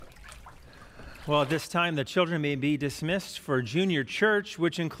Well, at this time, the children may be dismissed for junior church,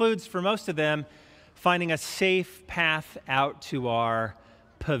 which includes, for most of them, finding a safe path out to our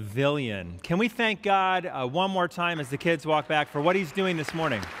pavilion. Can we thank God one more time as the kids walk back for what He's doing this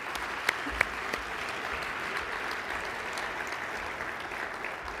morning?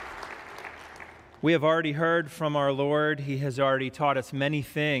 We have already heard from our Lord. He has already taught us many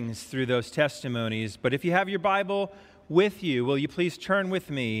things through those testimonies. But if you have your Bible with you, will you please turn with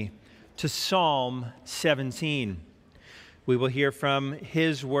me to Psalm 17. We will hear from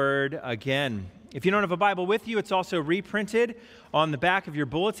His Word again. If you don't have a Bible with you, it's also reprinted on the back of your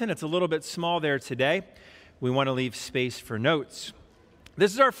bulletin. It's a little bit small there today. We want to leave space for notes.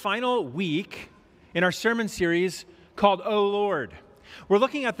 This is our final week in our sermon series called O Lord. We're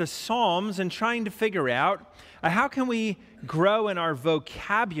looking at the Psalms and trying to figure out how can we grow in our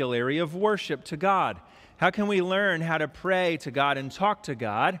vocabulary of worship to God? How can we learn how to pray to God and talk to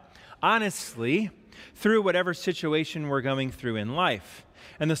God honestly through whatever situation we're going through in life?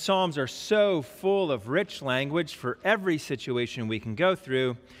 And the Psalms are so full of rich language for every situation we can go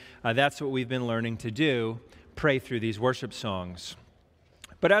through. That's what we've been learning to do, pray through these worship songs.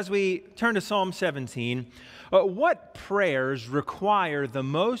 But as we turn to Psalm 17, what prayers require the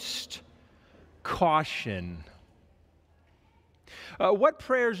most caution? What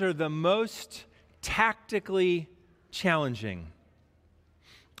prayers are the most tactically challenging?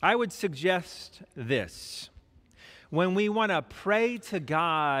 I would suggest this. When we want to pray to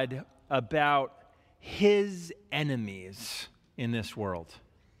God about His enemies in this world,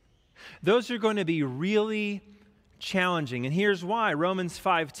 those are going to be really challenging. And here's why. Romans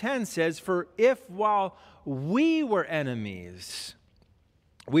 5:10 says, "For if while we were enemies,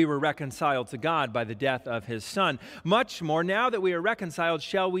 we were reconciled to God by the death of His Son, much more now that we are reconciled,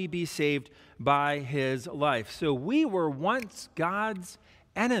 shall we be saved by His life." So we were once God's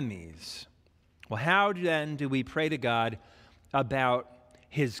enemies. Well, how then do we pray to God about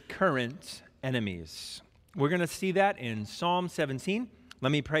His current enemies? We're going to see that in Psalm 17.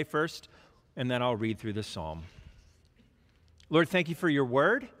 Let me pray first, and then I'll read through the psalm. Lord, thank you for your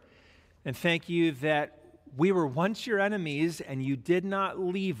word, and thank you that we were once your enemies, and you did not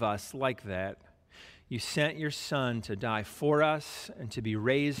leave us like that. You sent your Son to die for us and to be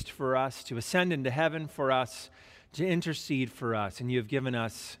raised for us, to ascend into heaven for us, to intercede for us, and you have given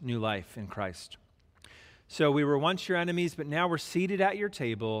us new life in Christ. So we were once your enemies, but now we're seated at your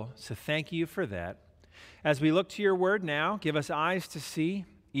table, so thank you for that. As we look to your word now, give us eyes to see,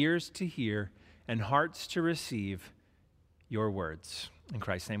 ears to hear, and hearts to receive your words. In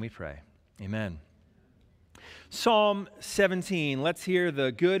Christ's name we pray. Amen. Psalm 17, let's hear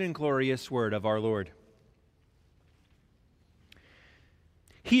the good and glorious word of our Lord.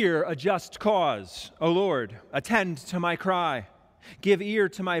 Hear a just cause, O Lord, attend to my cry. Give ear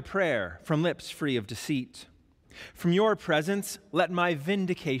to my prayer from lips free of deceit. From your presence let my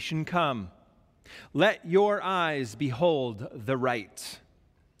vindication come. Let your eyes behold the right.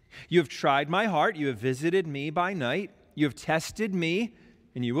 You have tried my heart, you have visited me by night. You have tested me,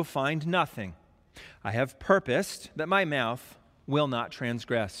 and you will find nothing. I have purposed that my mouth will not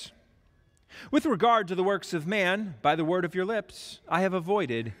transgress. With regard to the works of man, by the word of your lips, I have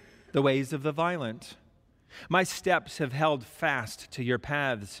avoided the ways of the violent. My steps have held fast to your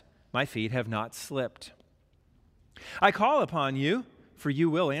paths. My feet have not slipped. I call upon you, for you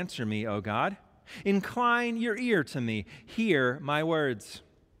will answer me, O God. Incline your ear to me. Hear my words.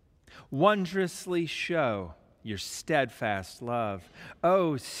 Wondrously show your steadfast love,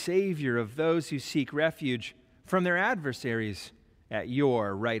 O Savior of those who seek refuge from their adversaries at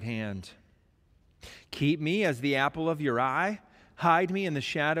your right hand. Keep me as the apple of your eye. Hide me in the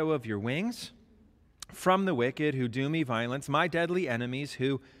shadow of your wings. From the wicked who do me violence, my deadly enemies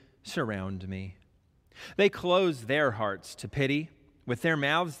who surround me. They close their hearts to pity. With their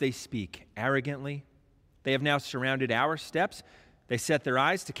mouths they speak arrogantly. They have now surrounded our steps. They set their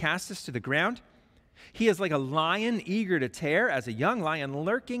eyes to cast us to the ground. He is like a lion eager to tear, as a young lion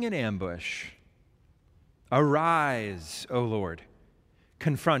lurking in ambush. Arise, O Lord.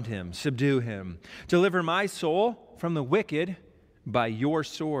 Confront him, subdue him. Deliver my soul from the wicked by your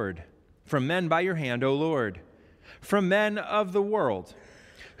sword, from men by your hand, O Lord, from men of the world,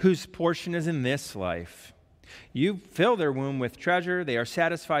 whose portion is in this life. You fill their womb with treasure, they are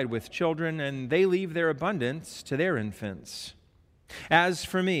satisfied with children, and they leave their abundance to their infants. As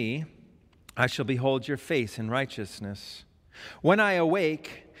for me, I shall behold your face in righteousness. When I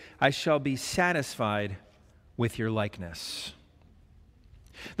awake, I shall be satisfied with your likeness.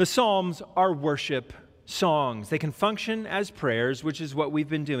 The Psalms are worship songs. They can function as prayers, which is what we've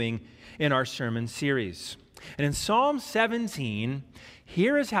been doing in our sermon series. And in Psalm 17,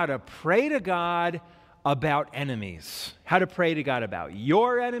 here is how to pray to God about enemies. How to pray to God about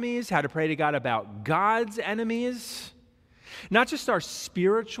your enemies, how to pray to God about God's enemies. Not just our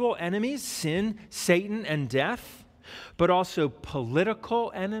spiritual enemies, sin, Satan, and death, but also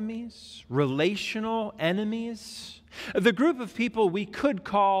political enemies, relational enemies. The group of people we could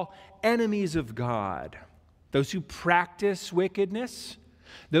call enemies of God. Those who practice wickedness,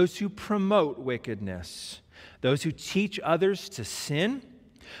 those who promote wickedness, those who teach others to sin,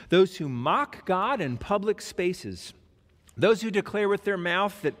 those who mock God in public spaces, those who declare with their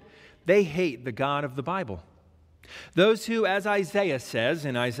mouth that they hate the God of the Bible, those who, as Isaiah says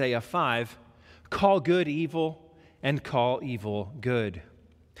in Isaiah 5, call good evil and call evil good.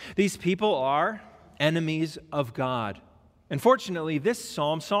 These people are enemies of God. Unfortunately, this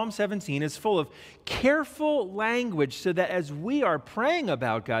Psalm 17, is full of careful language so that as we are praying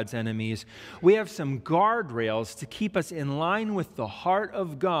about God's enemies, we have some guardrails to keep us in line with the heart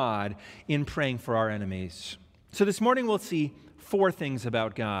of God in praying for our enemies. So this morning we'll see 4 things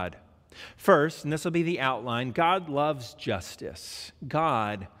about God. First, and this will be the outline, God loves justice.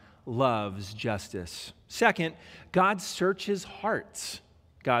 God loves justice. Second, God searches hearts.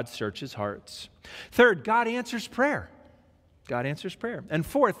 God searches hearts. Third, God answers prayer. God answers prayer. And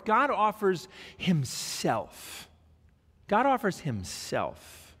fourth, God offers himself. God offers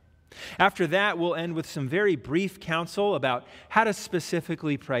himself. After that, we'll end with some very brief counsel about how to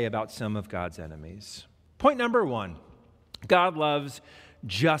specifically pray about some of God's enemies. Point number 1, God loves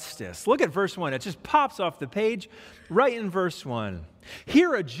justice. Look at verse 1. It just pops off the page right in verse 1.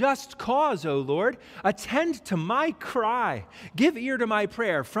 Hear a just cause, O Lord. Attend to my cry. Give ear to my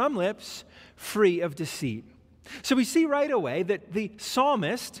prayer from lips free of deceit. So we see right away that the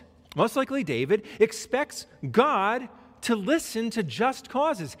psalmist, most likely David, expects God to listen to just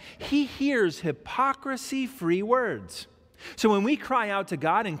causes. He hears hypocrisy-free words. So when we cry out to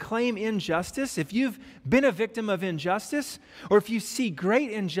God and claim injustice, if you've been a victim of injustice, or if you see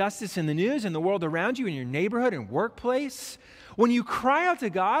great injustice in the news and the world around you, in your neighborhood and workplace, when you cry out to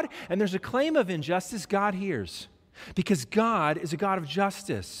God and there's a claim of injustice, God hears. Because God is a God of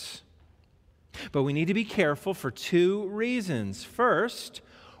justice. But we need to be careful for 2 reasons. First,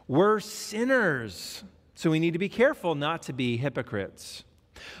 we're sinners, so we need to be careful not to be hypocrites.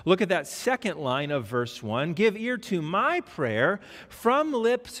 Look at that second line of verse 1. Give ear to my prayer from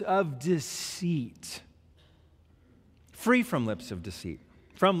lips of deceit. Free from lips of deceit.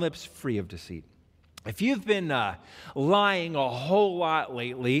 From lips free of deceit. If you've been lying a whole lot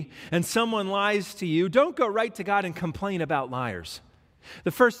lately and someone lies to you, don't go right to God and complain about liars.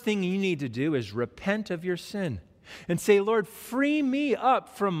 The first thing you need to do is repent of your sin and say, Lord, free me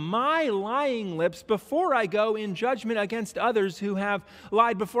up from my lying lips before I go in judgment against others who have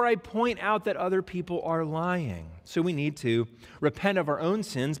lied, before I point out that other people are lying. So we need to repent of our own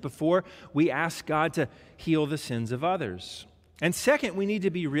sins before we ask God to heal the sins of others. And second, we need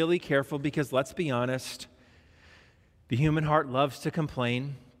to be really careful because, let's be honest, the human heart loves to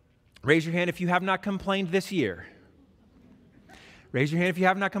complain. Raise your hand if you have not complained this year. Raise your hand if you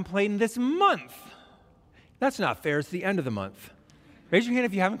have not complained this month. That's not fair. It's the end of the month. Raise your hand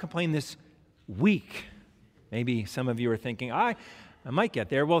if you haven't complained this week. Maybe some of you are thinking, I might get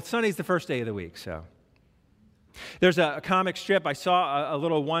there. Well, Sunday's the first day of the week, so. There's a comic strip. I saw a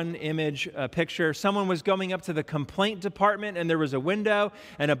little one-image picture. Someone was going up to the complaint department, and there was a window,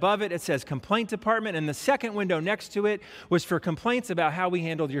 and above it, it says complaint department, and the second window next to it was for complaints about how we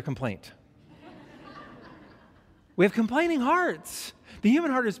handled your complaint. We have complaining hearts. The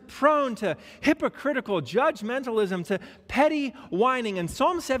human heart is prone to hypocritical judgmentalism, to petty whining, and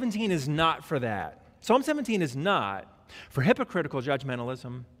Psalm 17 is not for that. Psalm 17 is not for hypocritical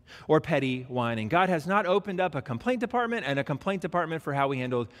judgmentalism or petty whining. God has not opened up a complaint department and a complaint department for how we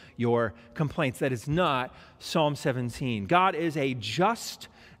handled your complaints. That is not Psalm 17. God is a just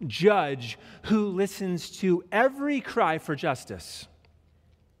judge who listens to every cry for justice.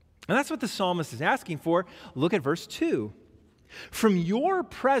 And that's what the psalmist is asking for. Look at verse 2. From your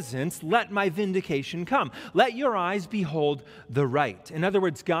presence, let my vindication come. Let your eyes behold the right. In other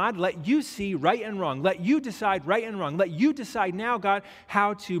words, God, let you see right and wrong. Let you decide right and wrong. Let you decide now, God,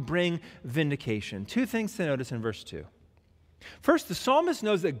 how to bring vindication. 2 things to notice in verse 2. First, the psalmist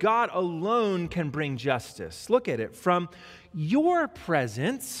knows that God alone can bring justice. Look at it. From your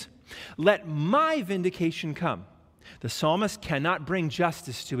presence, let my vindication come. The psalmist cannot bring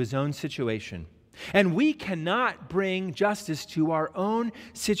justice to his own situation. And we cannot bring justice to our own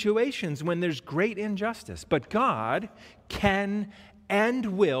situations when there's great injustice. But God can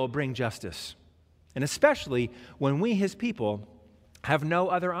and will bring justice. And especially when we, his people, have no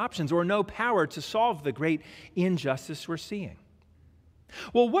other options or no power to solve the great injustice we're seeing.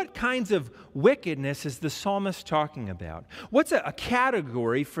 Well, what kinds of wickedness is the psalmist talking about? What's a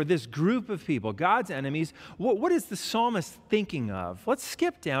category for this group of people, God's enemies? What is the psalmist thinking of? Let's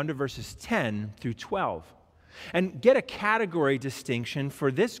skip down to verses 10 through 12 and get a category distinction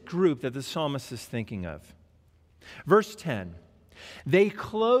for this group that the psalmist is thinking of. Verse 10, they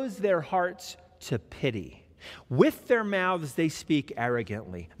close their hearts to pity. With their mouths they speak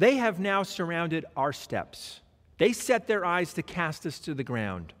arrogantly. They have now surrounded our steps. They set their eyes to cast us to the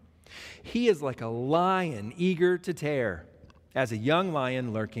ground. He is like a lion eager to tear, as a young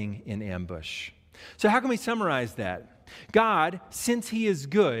lion lurking in ambush. So how can we summarize that? God, since he is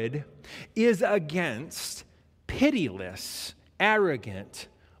good, is against pitiless, arrogant,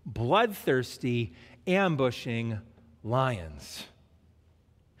 bloodthirsty, ambushing lions.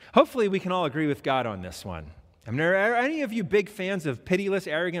 Hopefully we can all agree with God on this one. I mean, are any of you big fans of pitiless,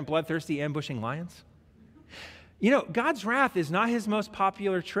 arrogant, bloodthirsty, ambushing lions? You know, God's wrath is not his most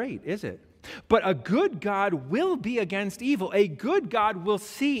popular trait, is it? But a good God will be against evil. A good God will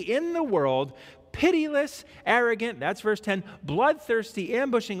see in the world pitiless, arrogant, that's verse 10, bloodthirsty,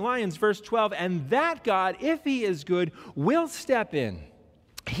 ambushing lions, verse 12, and that God, if he is good, will step in.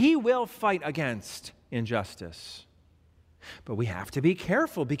 He will fight against injustice. But we have to be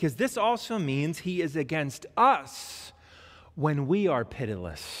careful because this also means he is against us when we are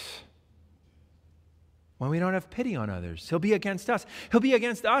pitiless. When we don't have pity on others. He'll be against us. He'll be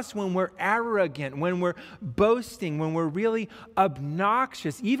against us when we're arrogant, when we're boasting, when we're really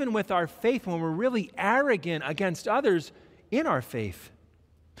obnoxious, even with our faith, when we're really arrogant against others in our faith.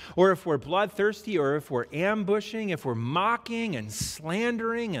 Or if we're bloodthirsty, or if we're ambushing, if we're mocking and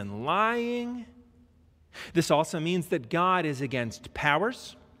slandering and lying. This also means that God is against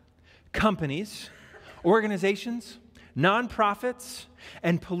powers, companies, organizations, nonprofits,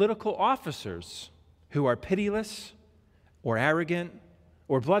 and political officers who are pitiless or arrogant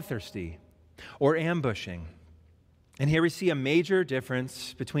or bloodthirsty or ambushing. And here we see a major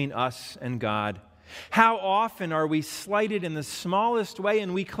difference between us and God. How often are we slighted in the smallest way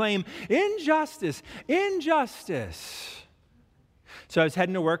and we claim injustice, injustice? So I was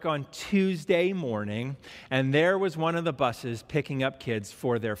heading to work on Tuesday morning, and there was one of the buses picking up kids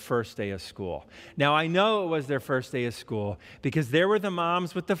for their first day of school. Now, I know it was their first day of school because there were the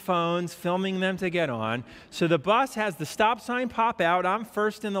moms with the phones filming them to get on. So the bus has the stop sign pop out. I'm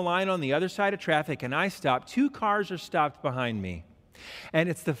first in the line on the other side of traffic, and I stop. 2 cars are stopped behind me. And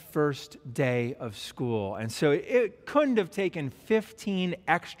it's the first day of school. And so it couldn't have taken 15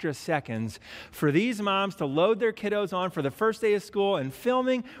 extra seconds for these moms to load their kiddos on for the first day of school and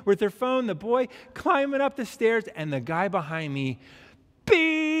filming with their phone, the boy climbing up the stairs, and the guy behind me,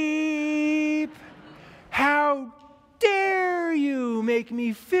 beep! How dare you make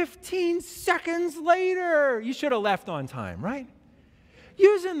me 15 seconds later? You should have left on time, right?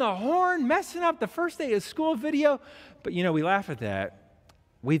 Using the horn, messing up the first day of school video. But you know, we laugh at that.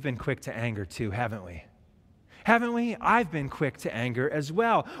 We've been quick to anger too, haven't we? Haven't we? I've been quick to anger as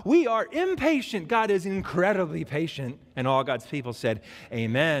well. We are impatient. God is incredibly patient. And all God's people said,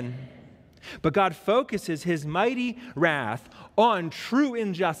 amen. But God focuses his mighty wrath on true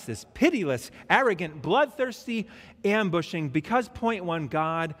injustice, pitiless, arrogant, bloodthirsty ambushing, because point 1,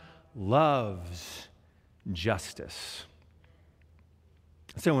 God loves justice.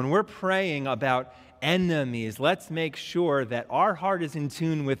 So when we're praying about enemies, let's make sure that our heart is in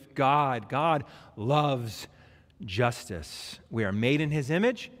tune with God. God loves justice. We are made in his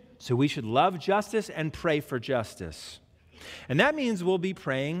image, so we should love justice and pray for justice. And that means we'll be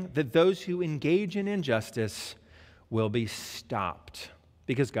praying that those who engage in injustice will be stopped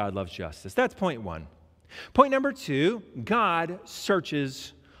because God loves justice. That's point 1. Point number 2, God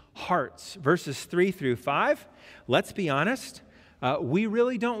searches hearts. Verses 3 through 5, let's be honest, we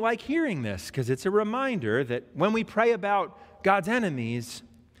really don't like hearing this because it's a reminder that when we pray about God's enemies,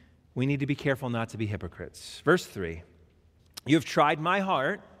 we need to be careful not to be hypocrites. Verse 3, you have tried my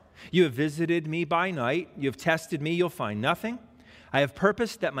heart. You have visited me by night. You have tested me. You'll find nothing. I have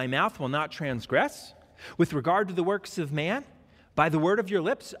purposed that my mouth will not transgress. With regard to the works of man, by the word of your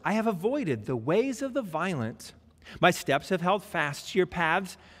lips, I have avoided the ways of the violent. My steps have held fast to your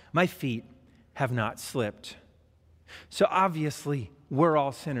paths. My feet have not slipped. So obviously, we're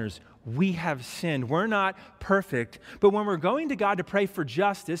all sinners. We have sinned. We're not perfect. But when we're going to God to pray for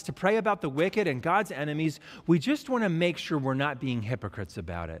justice, to pray about the wicked and God's enemies, we just want to make sure we're not being hypocrites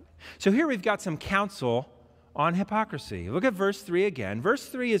about it. So here we've got some counsel on hypocrisy. Look at verse 3 again. Verse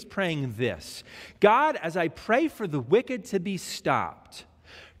 3 is praying this: God, as I pray for the wicked to be stopped,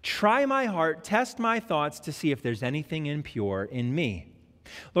 Try my heart, test my thoughts to see if there's anything impure in me.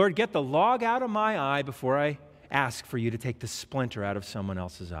 Lord, get the log out of my eye before I ask for you to take the splinter out of someone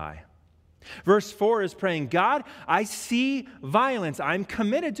else's eye. Verse 4 is praying, God, I see violence. I'm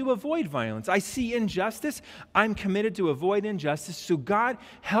committed to avoid violence. I see injustice. I'm committed to avoid injustice. So God,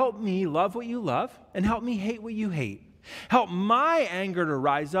 help me love what you love and help me hate what you hate. Help my anger to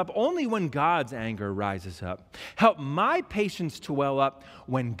rise up only when God's anger rises up. Help my patience to well up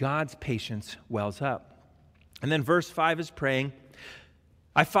when God's patience wells up. And then verse 5 is praying,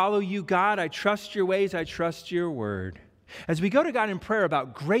 I follow you, God. I trust your ways. I trust your word. As we go to God in prayer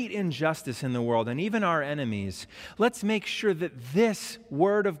about great injustice in the world and even our enemies, let's make sure that this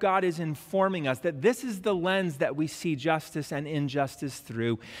word of God is informing us, that this is the lens that we see justice and injustice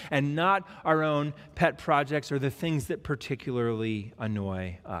through, and not our own pet projects or the things that particularly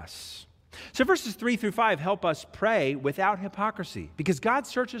annoy us. So verses 3 through 5 help us pray without hypocrisy, because God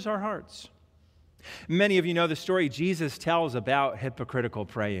searches our hearts. Many of you know the story Jesus tells about hypocritical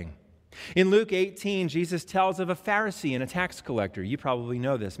praying. In Luke 18, Jesus tells of a Pharisee and a tax collector. You probably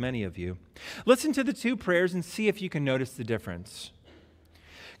know this, many of you. Listen to the two prayers and see if you can notice the difference.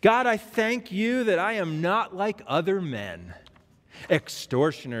 God, I thank you that I am not like other men,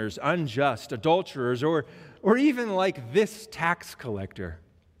 extortioners, unjust, adulterers, or even like this tax collector.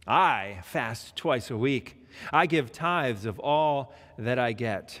 I fast twice a week. I give tithes of all that I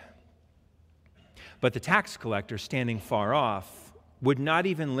get. But the tax collector, standing far off, would not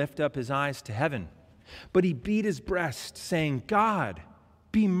even lift up his eyes to heaven, but he beat his breast, saying, God,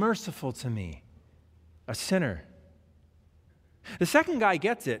 be merciful to me, a sinner. The second guy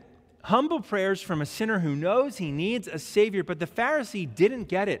gets it. Humble prayers from a sinner who knows he needs a Savior, but the Pharisee didn't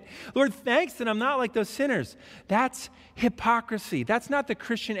get it. Lord, thanks that I'm not like those sinners. That's hypocrisy. That's not the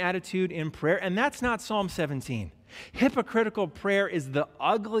Christian attitude in prayer, and that's not Psalm 17. Hypocritical prayer is the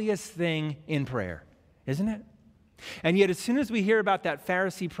ugliest thing in prayer, isn't it? And yet, as soon as we hear about that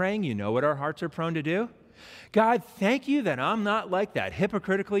Pharisee praying, you know what our hearts are prone to do? God, thank you that I'm not like that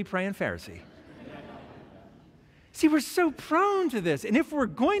hypocritically praying Pharisee. See, we're so prone to this. And if we're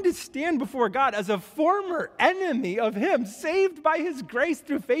going to stand before God as a former enemy of Him, saved by His grace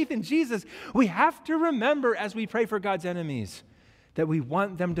through faith in Jesus, we have to remember as we pray for God's enemies that we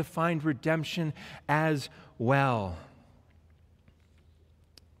want them to find redemption as well.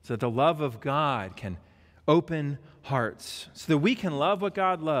 So that the love of God can open hearts so that we can love what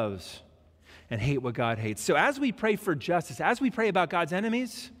God loves and hate what God hates. So as we pray for justice, as we pray about God's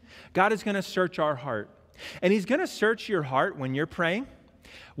enemies, God is going to search our heart. And He's going to search your heart when you're praying,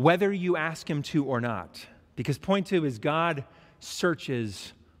 whether you ask Him to or not. Because point 2 is God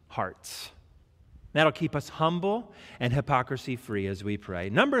searches hearts. That'll keep us humble and hypocrisy-free as we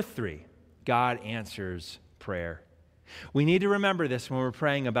pray. Number 3, God answers prayer. We need to remember this when we're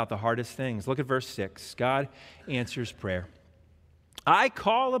praying about the hardest things. Look at verse 6. God answers prayer. I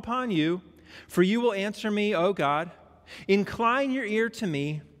call upon you, for you will answer me, O God. Incline your ear to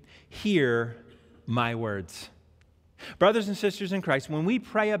me. Hear my words. Brothers and sisters in Christ, when we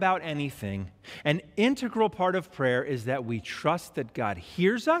pray about anything, an integral part of prayer is that we trust that God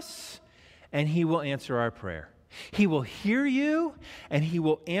hears us and He will answer our prayer. He will hear you and He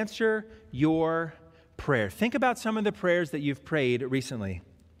will answer your prayer. Think about some of the prayers that you've prayed recently.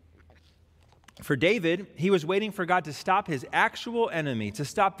 For David, he was waiting for God to stop his actual enemy, to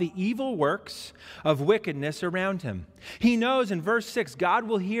stop the evil works of wickedness around him. He knows in verse 6, God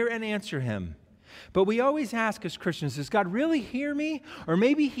will hear and answer him. But we always ask as Christians, does God really hear me? Or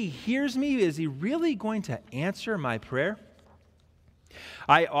maybe He hears me. Is He really going to answer my prayer?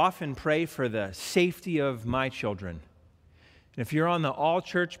 I often pray for the safety of my children. If you're on the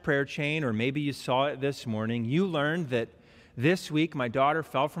all-church prayer chain, or maybe you saw it this morning, you learned that this week my daughter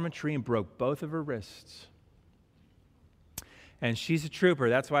fell from a tree and broke both of her wrists. And she's a trooper.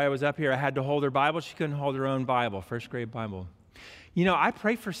 That's why I was up here. I had to hold her Bible. She couldn't hold her own Bible, first grade Bible. You know, I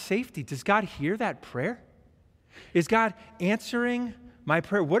pray for safety. Does God hear that prayer? Is God answering my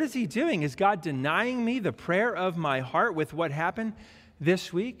prayer? What is He doing? Is God denying me the prayer of my heart with what happened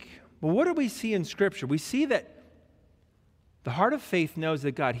this week? Well, what do we see in Scripture? We see that the heart of faith knows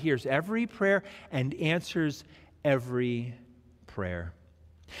that God hears every prayer and answers every prayer.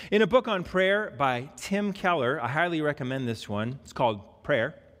 In a book on prayer by Tim Keller, I highly recommend this one. It's called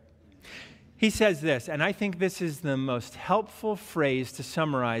Prayer. He says this, and I think this is the most helpful phrase to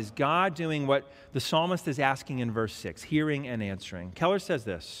summarize God doing what the psalmist is asking in verse 6, hearing and answering. Keller says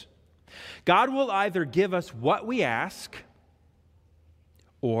this, God will either give us what we ask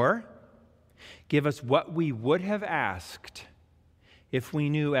or give us what we would have asked if we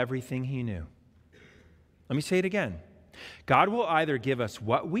knew everything He knew. Let me say it again. God will either give us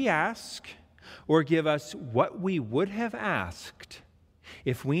what we ask or give us what we would have asked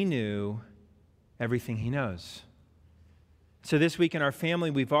if we knew everything he knows. So this week in our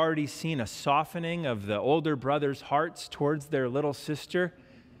family, we've already seen a softening of the older brothers' hearts towards their little sister.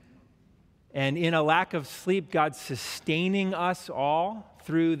 And in a lack of sleep, God's sustaining us all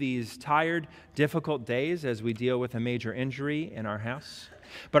through these tired, difficult days as we deal with a major injury in our house.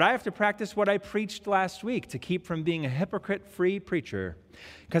 But I have to practice what I preached last week to keep from being a hypocrite-free preacher.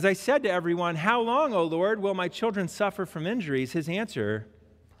 Because I said to everyone, "How long, O Lord, will my children suffer from injuries?" His answer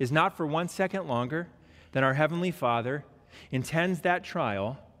is not for 1 second longer than our Heavenly Father intends that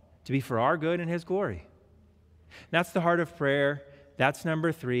trial to be for our good and his glory. That's the heart of prayer. That's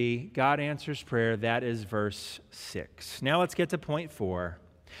number 3. God answers prayer. That is verse 6. Now let's get to point 4.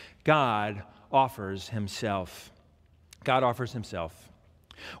 God offers himself. God offers himself.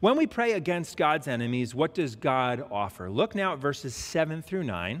 When we pray against God's enemies, what does God offer? Look now at verses 7 through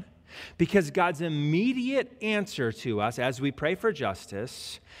 9, because God's immediate answer to us as we pray for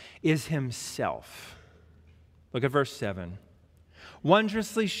justice is himself. Look at verse 7.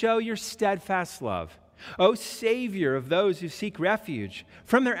 Wondrously show your steadfast love, O Savior of those who seek refuge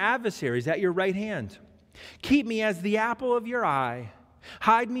from their adversaries at your right hand. Keep me as the apple of your eye.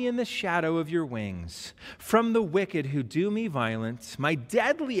 Hide me in the shadow of your wings from the wicked who do me violence, my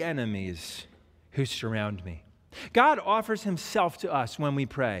deadly enemies who surround me. God offers himself to us when we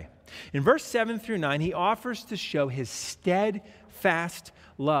pray. In verse 7 through 9, he offers to show his steadfast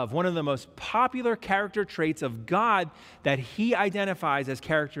love, one of the most popular character traits of God that he identifies as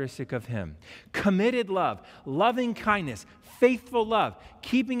characteristic of him. Committed love, loving kindness, faithful love,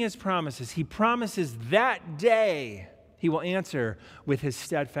 keeping his promises. He promises that day he will answer with his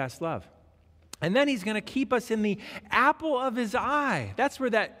steadfast love. And then he's going to keep us in the apple of his eye. That's where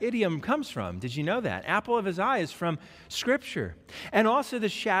that idiom comes from. Did you know that? Apple of his eye is from Scripture. And also the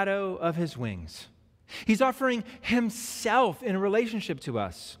shadow of his wings. He's offering himself in relationship to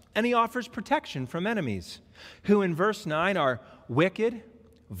us. And he offers protection from enemies, who in verse 9 are wicked,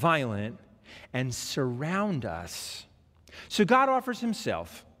 violent, and surround us. So God offers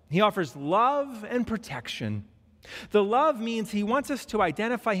himself. He offers love and protection. The love means he wants us to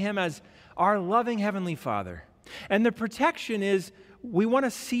identify him as our loving Heavenly Father. And the protection is we want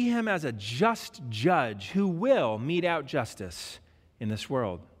to see him as a just judge who will mete out justice in this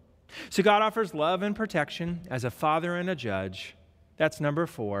world. So God offers love and protection as a father and a judge. That's number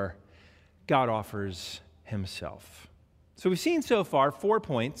 4. God offers himself. So we've seen so far 4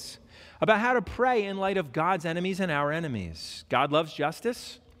 points about how to pray in light of God's enemies and our enemies. God loves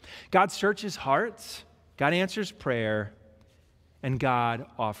justice. God searches hearts. God answers prayer, and God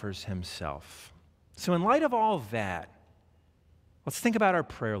offers himself. So in light of all of that, let's think about our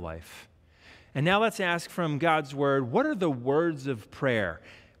prayer life. And now let's ask from God's word, what are the words of prayer?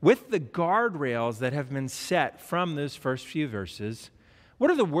 With the guardrails that have been set from those first few verses, what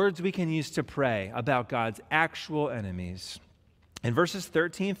are the words we can use to pray about God's actual enemies? In verses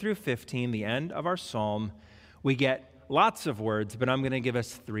 13 through 15, the end of our psalm, we get lots of words, but I'm going to give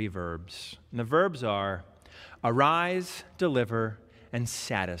us 3 verbs. And the verbs are arise, deliver, and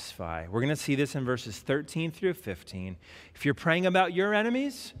satisfy. We're going to see this in verses 13 through 15. If you're praying about your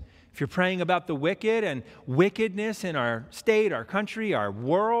enemies, if you're praying about the wicked and wickedness in our state, our country, our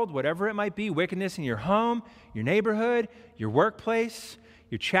world, whatever it might be, wickedness in your home, your neighborhood, your workplace,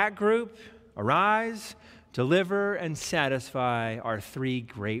 your chat group, arise, deliver, and satisfy are 3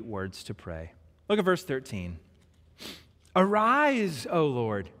 great words to pray. Look at verse 13. Arise, O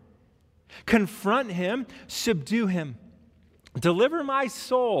Lord. Confront him, subdue him. Deliver my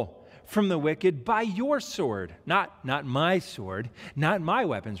soul from the wicked by your sword. Not my sword, not my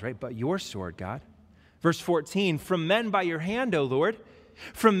weapons, right? But your sword, God. Verse 14, from men by your hand, O Lord,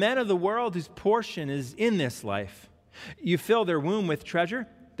 from men of the world whose portion is in this life. You fill their womb with treasure.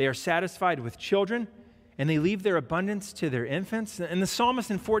 They are satisfied with children, and they leave their abundance to their infants. And the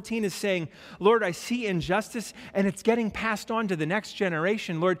psalmist in 14 is saying, Lord, I see injustice, and it's getting passed on to the next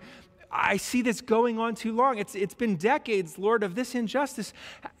generation. Lord, I see this going on too long. It's been decades, Lord, of this injustice.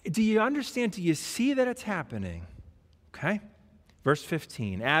 Do you understand? Do you see that it's happening? Okay. Verse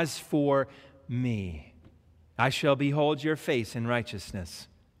 15, as for me, I shall behold your face in righteousness.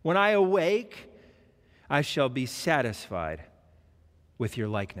 When I awake, I shall be satisfied with your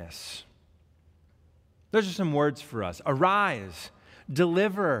likeness. Those are some words for us. Arise,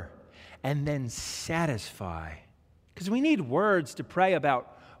 deliver, and then satisfy. Because we need words to pray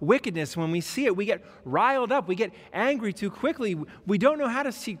about wickedness. When we see it, we get riled up. We get angry too quickly. We don't know how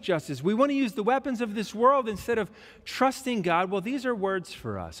to seek justice. We want to use the weapons of this world instead of trusting God. Well, these are words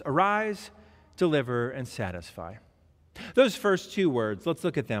for us. Arise, deliver, and satisfy. Those first two words, let's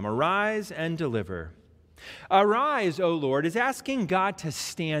look at them. Arise and deliver. Arise, O Lord, is asking God to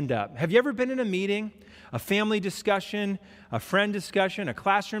stand up. Have you ever been in a meeting, a family discussion, a friend discussion, a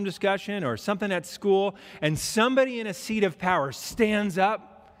classroom discussion, or something at school, and somebody in a seat of power stands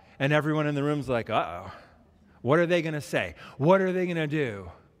up, and everyone in the room's like, uh-oh, what are they going to say? What are they going to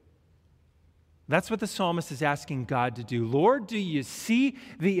do? That's what the psalmist is asking God to do. Lord, do you see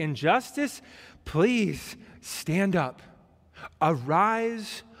the injustice? Please stand up.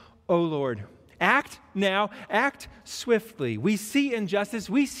 Arise, O Lord. Act now, act swiftly. We see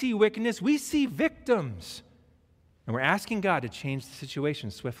injustice, we see wickedness, we see victims. And we're asking God to change the situation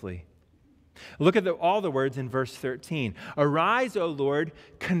swiftly. Look at all the words in verse 13. Arise, O Lord,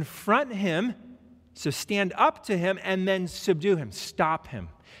 confront him, so stand up to him, and then subdue him, stop him,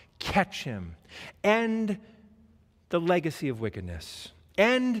 catch him, end the legacy of wickedness,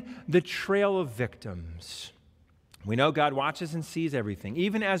 end the trail of victims. We know God watches and sees everything.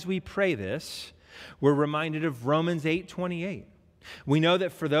 Even as we pray this, we're reminded of Romans 8:28. We know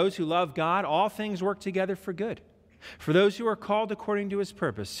that for those who love God, all things work together for good, for those who are called according to his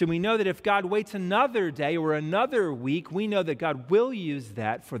purpose. So we know that if God waits another day or another week, we know that God will use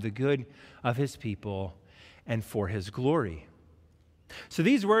that for the good of his people and for his glory. So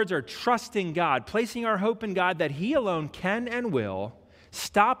these words are trusting God, placing our hope in God that he alone can and will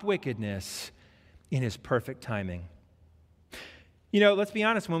stop wickedness in his perfect timing. You know, let's be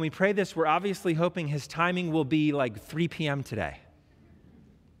honest, when we pray this, we're obviously hoping his timing will be like 3 p.m. today.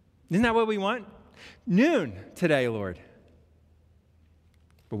 Isn't that what we want? Noon today, Lord.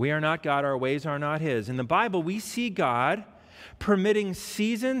 But we are not God, our ways are not his. In the Bible, we see God permitting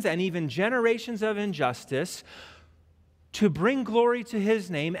seasons and even generations of injustice to bring glory to his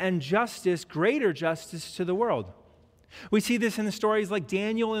name and justice, greater justice to the world. We see this in the stories like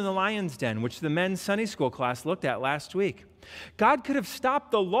Daniel in the lion's den, which the men's Sunday school class looked at last week. God could have stopped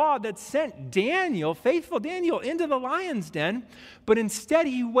the law that sent Daniel, faithful Daniel, into the lion's den, but instead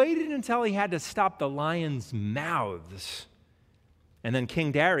he waited until he had to stop the lions' mouths. And then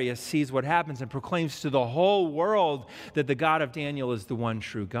King Darius sees what happens and proclaims to the whole world that the God of Daniel is the one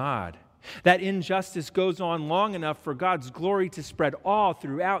true God. That injustice goes on long enough for God's glory to spread all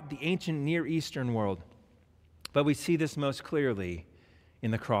throughout the ancient Near Eastern world. But we see this most clearly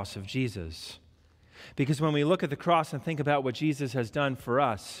in the cross of Jesus. Because when we look at the cross and think about what Jesus has done for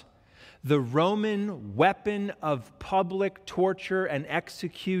us, the Roman weapon of public torture and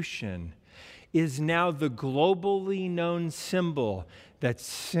execution is now the globally known symbol that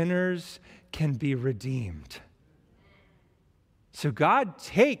sinners can be redeemed. So God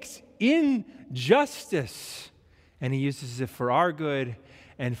takes injustice and he uses it for our good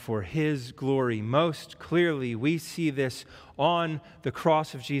and for his glory. Most clearly, we see this on the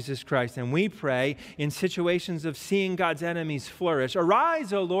cross of Jesus Christ. And we pray in situations of seeing God's enemies flourish.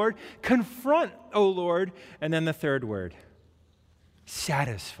 Arise, O Lord. Confront, O Lord. And then the third word,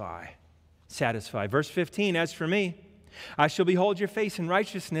 satisfy. Satisfy. Verse 15, as for me, I shall behold your face in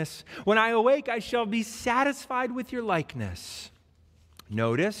righteousness. When I awake, I shall be satisfied with your likeness.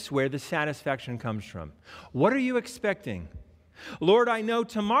 Notice where the satisfaction comes from. What are you expecting? Lord, I know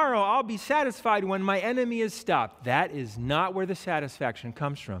tomorrow I'll be satisfied when my enemy is stopped. That is not where the satisfaction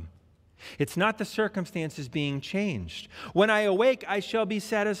comes from. It's not the circumstances being changed. When I awake, I shall be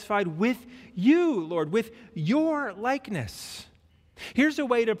satisfied with you, Lord, with your likeness. Here's a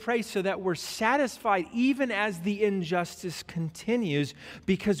way to pray so that we're satisfied even as the injustice continues,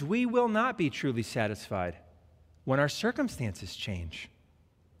 because we will not be truly satisfied when our circumstances change.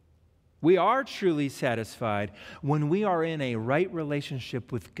 We are truly satisfied when we are in a right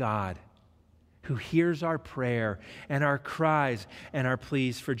relationship with God, who hears our prayer and our cries and our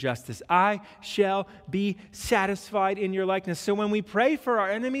pleas for justice. I shall be satisfied in your likeness. So when we pray for our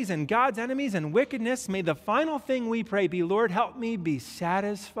enemies and God's enemies and wickedness, may the final thing we pray be, Lord, help me be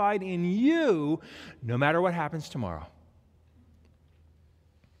satisfied in you no matter what happens tomorrow.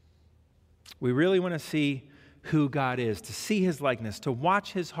 We really want to see who God is, to see his likeness, to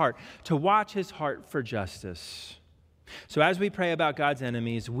watch his heart for justice. So as we pray about God's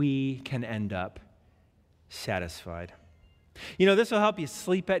enemies, we can end up satisfied. You know, this will help you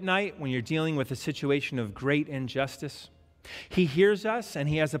sleep at night when you're dealing with a situation of great injustice. He hears us and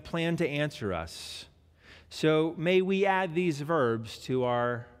he has a plan to answer us. So may we add these verbs to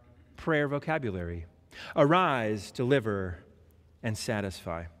our prayer vocabulary. Arise, deliver, and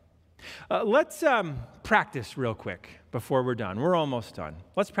satisfy. Let's practice real quick before we're done. We're almost done.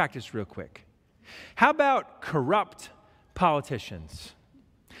 Let's practice real quick. How about corrupt politicians?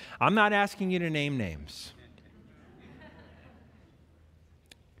 I'm not asking you to name names.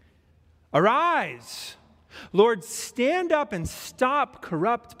 Arise, Lord, stand up and stop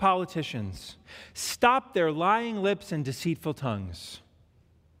corrupt politicians. Stop their lying lips and deceitful tongues.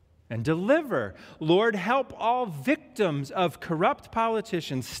 And deliver. Lord, help all victims of corrupt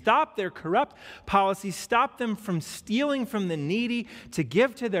politicians. Stop their corrupt policies. Stop them from stealing from the needy to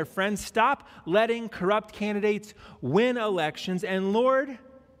give to their friends. Stop letting corrupt candidates win elections. And Lord,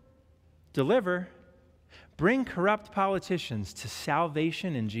 deliver. Bring corrupt politicians to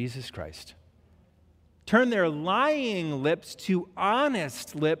salvation in Jesus Christ. Turn their lying lips to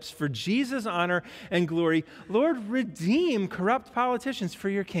honest lips for Jesus' honor and glory. Lord, redeem corrupt politicians for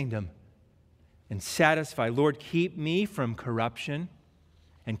your kingdom and satisfy. Lord, keep me from corruption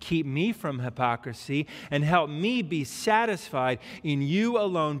and keep me from hypocrisy and help me be satisfied in you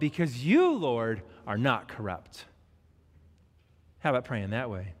alone because you, Lord, are not corrupt. How about praying that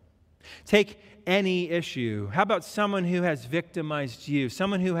way? Take any issue. How about someone who has victimized you,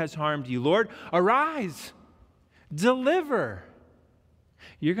 someone who has harmed you? Lord, arise, deliver.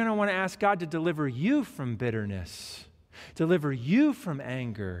 You're going to want to ask God to deliver you from bitterness, deliver you from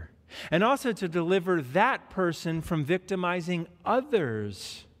anger, and also to deliver that person from victimizing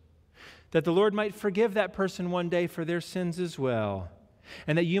others, that the Lord might forgive that person one day for their sins as well,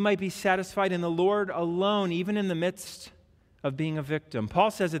 and that you might be satisfied in the Lord alone, even in the midst of being a victim.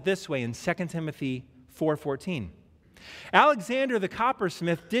 Paul says it this way in 2 Timothy 4:14. Alexander the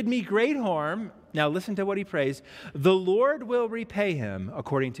coppersmith did me great harm. Now listen to what he prays. The Lord will repay him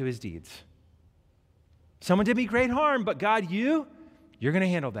according to his deeds. Someone did me great harm, but God, you're going to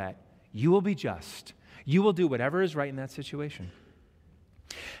handle that. You will be just. You will do whatever is right in that situation.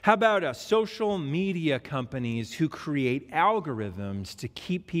 How about social media companies who create algorithms to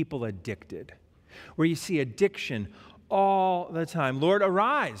keep people addicted, where you see addiction all the time? Lord,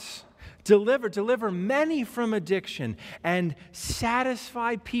 arise, deliver many from addiction, and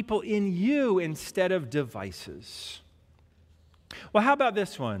satisfy people in you instead of devices. Well, how about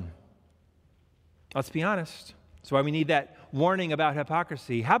this one? Let's be honest. That's why we need that warning about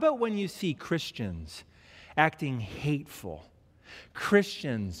hypocrisy. How about when you see Christians acting hateful,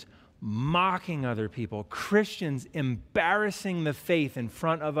 Christians mocking other people, Christians embarrassing the faith in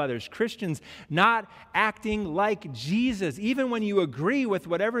front of others, Christians not acting like Jesus, even when you agree with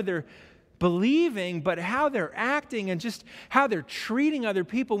whatever they're believing, but how they're acting and just how they're treating other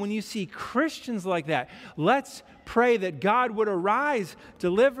people. When you see Christians like that, let's pray that God would arise,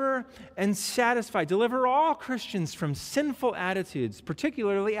 deliver, and satisfy. Deliver all Christians from sinful attitudes,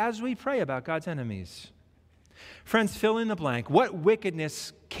 particularly as we pray about God's enemies. Friends, fill in the blank. What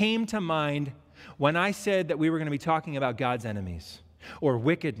wickedness came to mind when I said that we were going to be talking about God's enemies or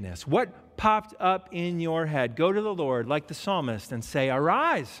wickedness? What popped up in your head? Go to the Lord like the psalmist and say,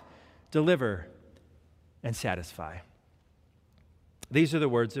 arise, deliver, and satisfy. These are the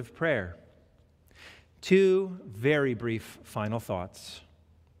words of prayer. Two very brief final thoughts.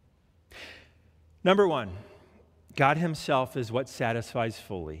 Number one, God himself is what satisfies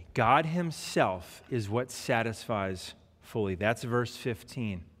fully. God himself is what satisfies fully. That's verse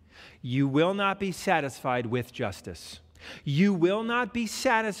 15. You will not be satisfied with justice. You will not be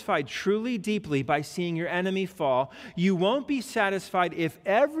satisfied truly deeply by seeing your enemy fall. You won't be satisfied if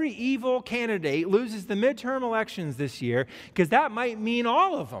every evil candidate loses the midterm elections this year, because that might mean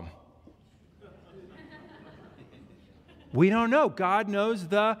all of them. We don't know. God knows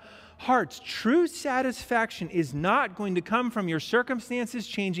the hearts. True satisfaction is not going to come from your circumstances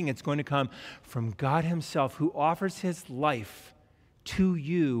changing. It's going to come from God himself, who offers his life to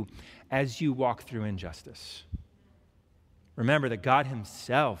you as you walk through injustice. Remember that God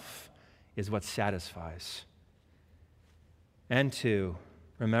himself is what satisfies. And two,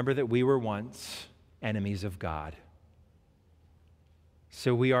 remember that we were once enemies of God.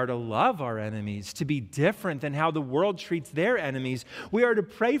 So we are to love our enemies, to be different than how the world treats their enemies. We are to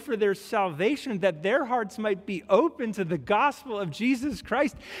pray for their salvation, that their hearts might be open to the gospel of Jesus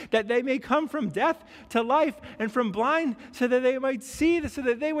Christ, that they may come from death to life and from blind so that they might see, so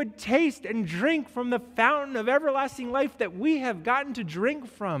that they would taste and drink from the fountain of everlasting life that we have gotten to drink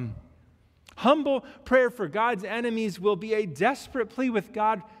from. Humble prayer for God's enemies will be a desperate plea with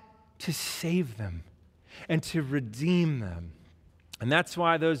God to save them and to redeem them. And that's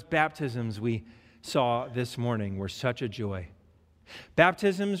why those baptisms we saw this morning were such a joy.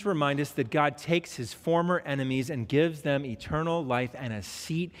 Baptisms remind us that God takes his former enemies and gives them eternal life and a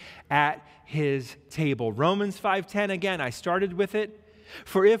seat at his table. Romans 5:10, again, I started with it.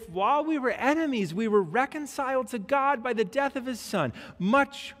 For if while we were enemies, we were reconciled to God by the death of his Son,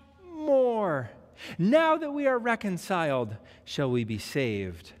 much more, now that we are reconciled, shall we be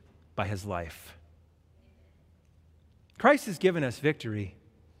saved by his life. Christ has given us victory.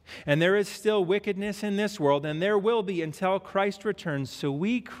 And there is still wickedness in this world, and there will be until Christ returns. So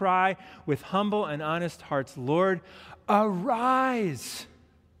we cry with humble and honest hearts, Lord, arise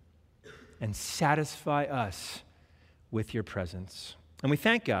and satisfy us with your presence. And we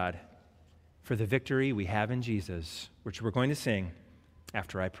thank God for the victory we have in Jesus, which we're going to sing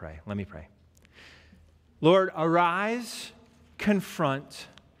after I pray. Let me pray. Lord, arise, confront,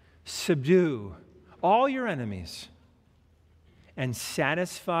 subdue all your enemies, and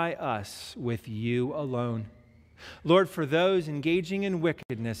satisfy us with you alone. Lord, for those engaging in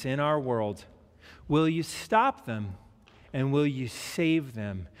wickedness in our world, will you stop them, and will you save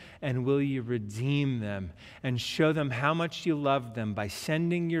them, and will you redeem them, and show them how much you love them by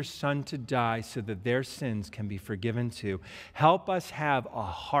sending your Son to die so that their sins can be forgiven too. Help us have a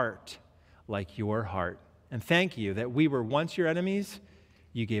heart like your heart. And thank you that we were once your enemies.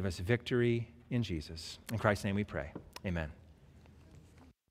 You gave us victory in Jesus. In Christ's name we pray. Amen.